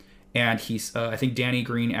 and he's I think Danny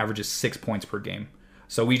Green averages 6 points per game.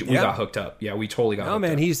 So we got hooked up. Yeah, we totally got hooked up. Oh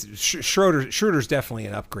man, he's Schroeder's definitely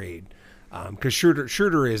an upgrade, because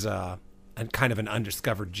Schroeder is a kind of an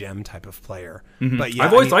undiscovered gem type of player. Mm-hmm. But yeah,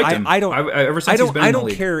 I've always liked him. Ever since he's been in the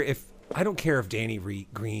league. I don't care if Danny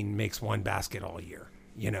Green makes 1 basket all year.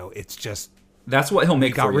 It's just that's what he'll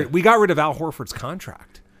make for you. We got rid of Al Horford's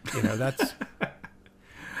contract. That's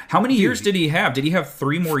how many years did he have? Did he have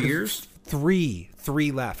 3 more years? 3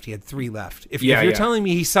 left. He had 3 left. If you're telling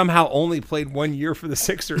me he somehow only played 1 year for the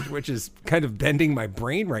Sixers, which is kind of bending my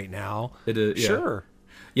brain right now, it is. Yeah. Sure.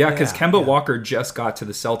 Yeah, because Kemba Walker just got to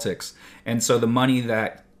the Celtics, and so the money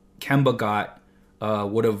that Kemba got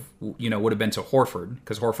would have been to Horford,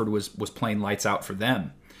 because Horford was playing lights out for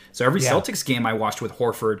them. So every Celtics game I watched with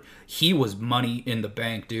Horford, he was money in the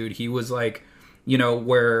bank, dude. He was like,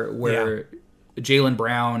 where Jaylen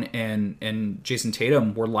Brown and Jason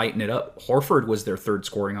Tatum were lighting it up, Horford was their 3rd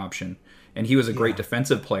scoring option, and he was a great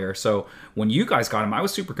defensive player. So when you guys got him, I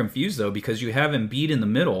was super confused though, because you have Embiid in the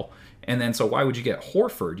middle. And then, so why would you get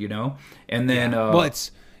Horford, And then... well,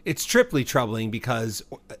 it's triply troubling, because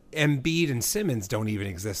Embiid and Simmons don't even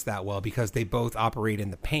exist that well, because they both operate in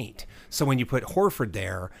the paint. So when you put Horford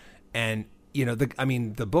there, and,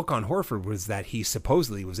 the book on Horford was that he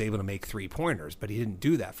supposedly was able to make 3-pointers, but he didn't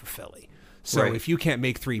do that for Philly. So if you can't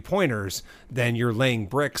make 3-pointers, then you're laying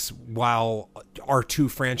bricks while our 2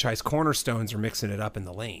 franchise cornerstones are mixing it up in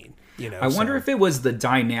the lane. I wonder if it was the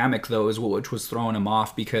dynamic, though, which was throwing him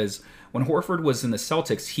off, because when Horford was in the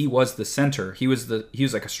Celtics, he was the center. He was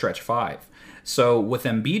like a stretch 5. So with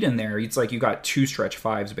Embiid in there, it's like you got 2 stretch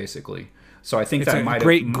 5s, basically. So I think that might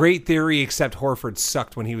great theory, except Horford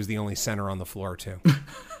sucked when he was the only center on the floor, too.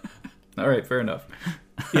 All right, fair enough.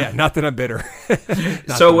 Yeah, not that I'm bitter.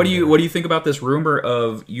 So what do you think about this rumor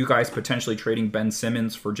of you guys potentially trading Ben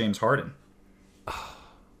Simmons for James Harden?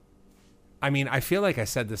 I mean, I feel like I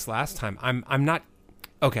said this last time. I'm not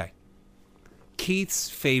okay. Keith's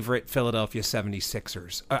favorite Philadelphia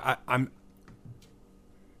 76ers. I'm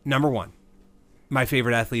number one. My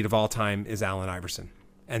favorite athlete of all time is Allen Iverson,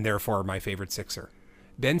 and therefore my favorite Sixer.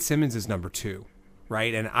 Ben Simmons is number two,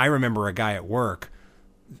 right? And I remember a guy at work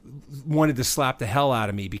wanted to slap the hell out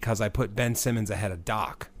of me because I put Ben Simmons ahead of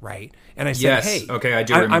Doc, right? And I said, yes. "Hey, okay, I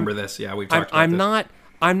do remember this. Yeah, we've talked about this.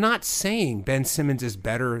 I'm not saying Ben Simmons is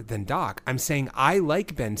better than Doc. I'm saying I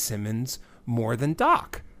like Ben Simmons more than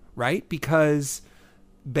Doc, right? Because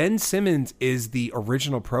Ben Simmons is the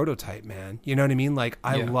original prototype, man. You know what I mean? Like,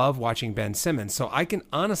 I love watching Ben Simmons. So I can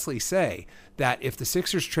honestly say that if the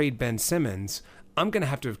Sixers trade Ben Simmons, I'm going to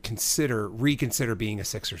have to reconsider being a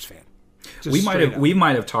Sixers fan. We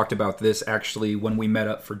might have talked about this actually when we met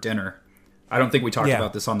up for dinner. I don't think we talked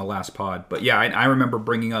about this on the last pod, but yeah, I remember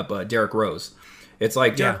bringing up Derrick Rose. It's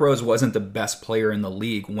like Derrick Rose wasn't the best player in the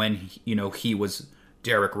league when he was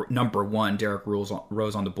number one Derrick Rose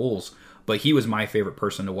on the Bulls, but he was my favorite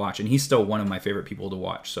person to watch, and he's still one of my favorite people to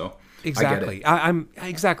watch. So exactly,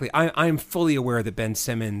 I'm fully aware that Ben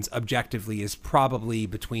Simmons objectively is probably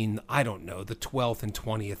between the 12th and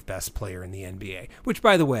 20th best player in the NBA, which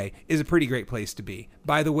by the way is a pretty great place to be.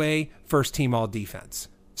 By the way, first team all defense.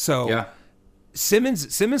 So yeah.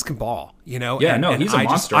 Simmons can ball, Yeah, he's a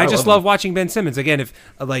monster. I just love watching Ben Simmons. Again, if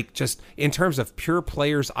just in terms of pure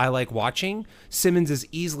players I like watching, Simmons is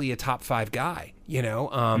easily a top 5 guy.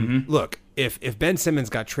 Look, if Ben Simmons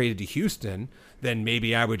got traded to Houston, then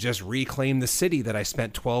maybe I would just reclaim the city that I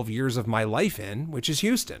spent 12 years of my life in, which is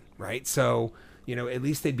Houston, right? So, at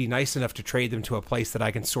least they'd be nice enough to trade them to a place that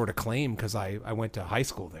I can sort of claim because I went to high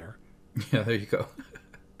school there. Yeah, there you go.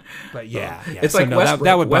 But yeah. It's like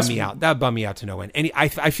that would bum me out. That would bum me out to no end. I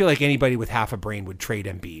feel like anybody with half a brain would trade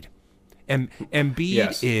Embiid.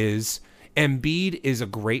 Embiid is a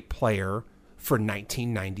great player for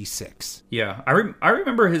 1996. Yeah, I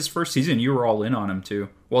remember his first season. You were all in on him too.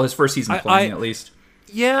 Well, his first season playing at least.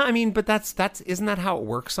 Yeah, I mean, but that's isn't that how it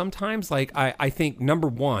works sometimes? Like I think number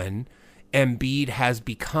one, Embiid has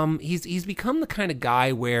become he's become the kind of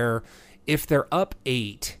guy where if they're up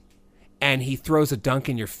 8. And he throws a dunk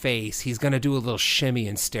in your face, he's going to do a little shimmy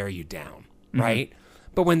and stare you down, right?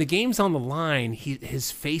 But when the game's on the line,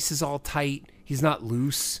 his face is all tight. He's not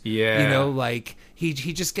loose. Yeah. He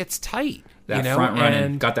just gets tight. Front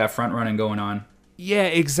running. Got that front running going on. Yeah,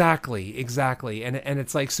 exactly. And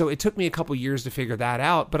it's like, so it took me a couple years to figure that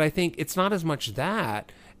out, but I think it's not as much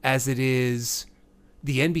that as it is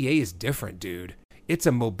the NBA is different, dude. It's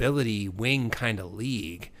a mobility wing kind of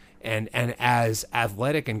league. And as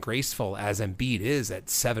athletic and graceful as Embiid is at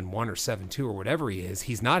 7'1" or 7'2" or whatever he is,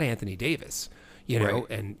 he's not Anthony Davis, right.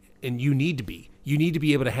 and you need to be. You need to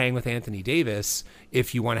be able to hang with Anthony Davis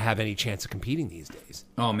if you want to have any chance of competing these days.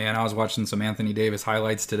 Oh man, I was watching some Anthony Davis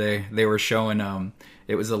highlights today. They were showing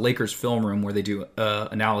it was a Lakers film room where they do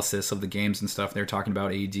analysis of the games and stuff. They're talking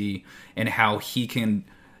about AD and how he can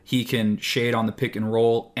shade on the pick and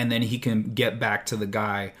roll, and then he can get back to the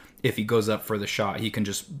guy. If he goes up for the shot, he can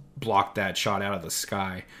just block that shot out of the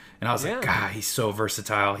sky. And I was like, God, he's so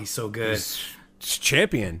versatile. He's so good. He's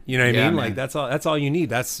champion. You know what I mean? Man. Like that's all you need.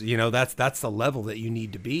 That's the level that you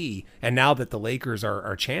need to be. And now that the Lakers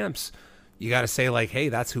are champs, you got to say like, hey,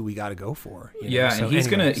 that's who we got to go for. Yeah, so,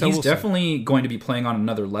 and he's definitely going to be playing on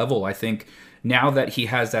another level. I think now that he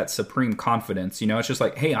has that supreme confidence, it's just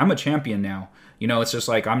like, hey, I'm a champion now. It's just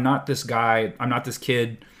like, I'm not this guy. I'm not this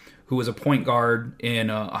kid who was a point guard in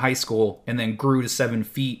high school and then grew to 7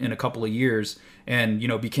 feet in a couple of years and,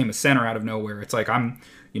 became a center out of nowhere. It's like, I'm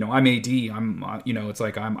AD. It's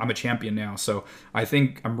like, I'm a champion now. So I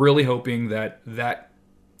think I'm really hoping that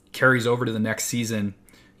carries over to the next season.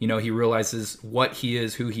 He realizes what he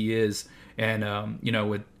is, who he is. And,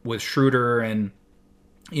 with Schroeder and,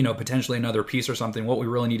 potentially another piece or something, what we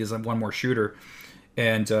really need is one more shooter.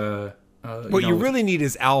 And, what you really need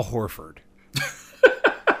is Al Horford.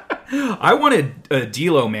 I wanted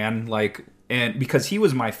D'Lo, man, and because he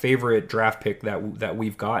was my favorite draft pick that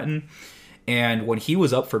we've gotten, and when he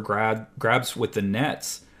was up for grabs with the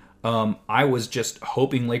Nets, I was just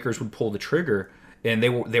hoping Lakers would pull the trigger, and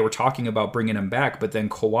they were talking about bringing him back, but then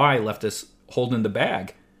Kawhi left us holding the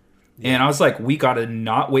bag, and I was like, we got to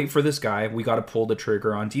not wait for this guy, we got to pull the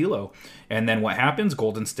trigger on D'Lo, and then what happens?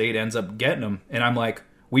 Golden State ends up getting him, and I'm like,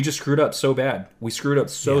 we just screwed up so bad. We screwed up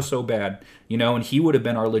so bad, and he would have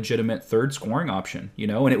been our legitimate third scoring option,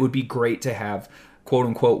 and it would be great to have, quote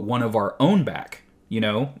unquote, one of our own back, You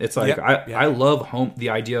know, it's like I love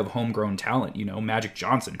the idea of homegrown talent. You know, Magic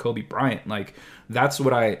Johnson, Kobe Bryant. Like that's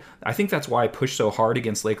what I think that's why I push so hard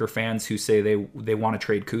against Laker fans who say they want to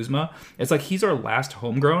trade Kuzma. It's like he's our last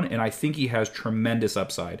homegrown, and I think he has tremendous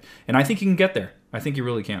upside, and I think he can get there. I think he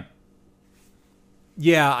really can.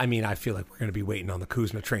 Yeah, I mean, I feel like we're going to be waiting on the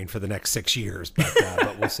Kuzma train for the next 6 years, but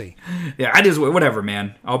we'll see. Yeah, whatever,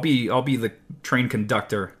 man. I'll be the train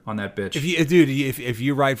conductor on that bitch. If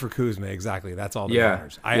you ride for Kuzma, exactly, that's all that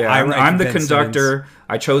matters. I'm the conductor. Simmons.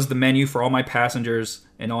 I chose the menu for all my passengers,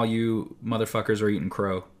 and all you motherfuckers are eating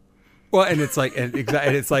crow. Well, and it's like,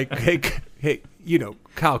 hey, you know,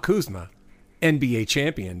 Kyle Kuzma. NBA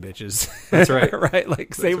champion, bitches. That's right. Right?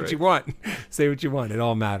 Like, say what you want. Say what you want. It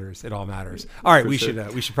all matters. It all matters. All right, we should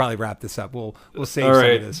probably wrap this up. We'll save some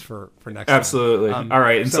of this for next time. Absolutely. All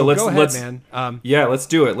right. And so let's go ahead, man. Let's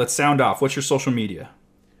do it. Let's sound off. What's your social media?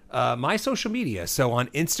 My social media. So on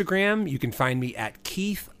Instagram, you can find me at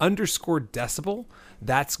Keith_Decibel.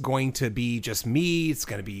 That's going to be just me. It's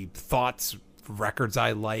going to be thoughts, records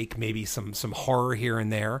I like, maybe some horror here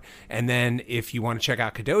and there. And then if you want to check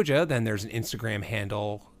out Kadoja, then there's an Instagram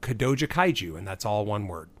handle, Kadoja Kaiju, and that's all one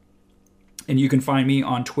word. And you can find me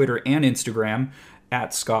on Twitter and Instagram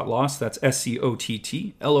at Scott Lost. That's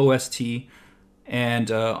SCOTTLOST.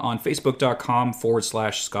 And on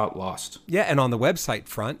Facebook.com/Scott Lost. Yeah, and on the website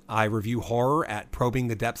front, I review horror at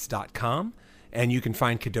probingthedepths.com. And you can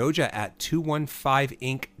find Kadoja at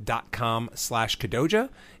 215inc.com/Kadoja.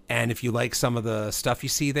 And if you like some of the stuff you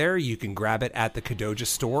see there, you can grab it at the Kadoja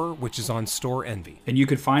store, which is on Store Envy. And you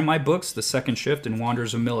can find my books, The Second Shift and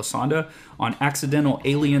Wanderers of Melisande, on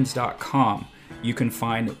accidentalaliens.com. You can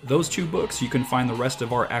find those two books. You can find the rest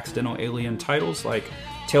of our Accidental Alien titles, like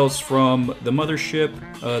Tales from the Mothership,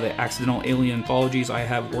 the Accidental Alien Anthologies. I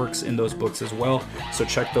have works in those books as well, so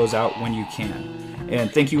check those out when you can.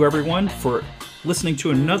 And thank you, everyone, for listening to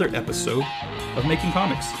another episode of Making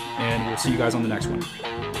Comics. And we'll see you guys on the next one.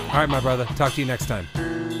 All right, my brother. Talk to you next time.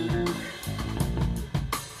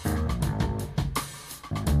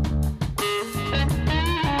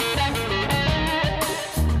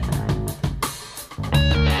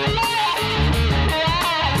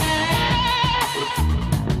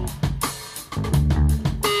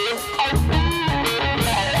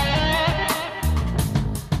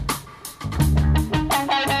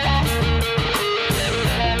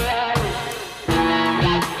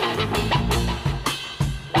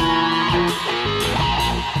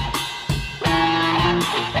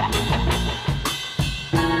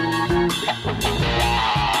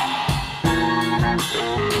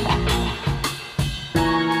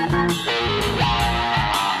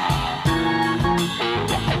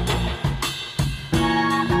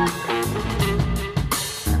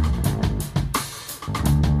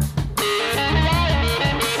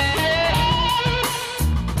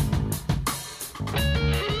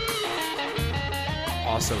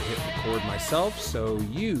 So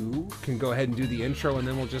you can go ahead and do the intro, and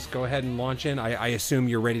then we'll just go ahead and launch in. I assume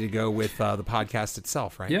you're ready to go with the podcast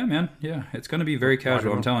itself, right? Yeah, man. Yeah, it's going to be very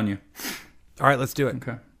casual, I'm telling you. All right, let's do it.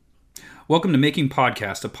 Okay. Welcome to Making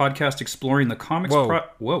Podcast, a podcast exploring the comics... Whoa.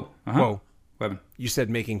 Whoa. Whoa. What happened? You said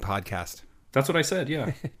Making Podcast. That's what I said,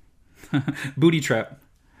 yeah. Booty trap.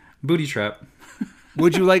 Booty trap.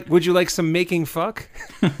 Would you like some making fuck?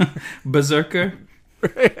 Berserker.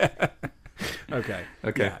 Okay.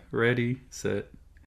 Yeah. Ready, set...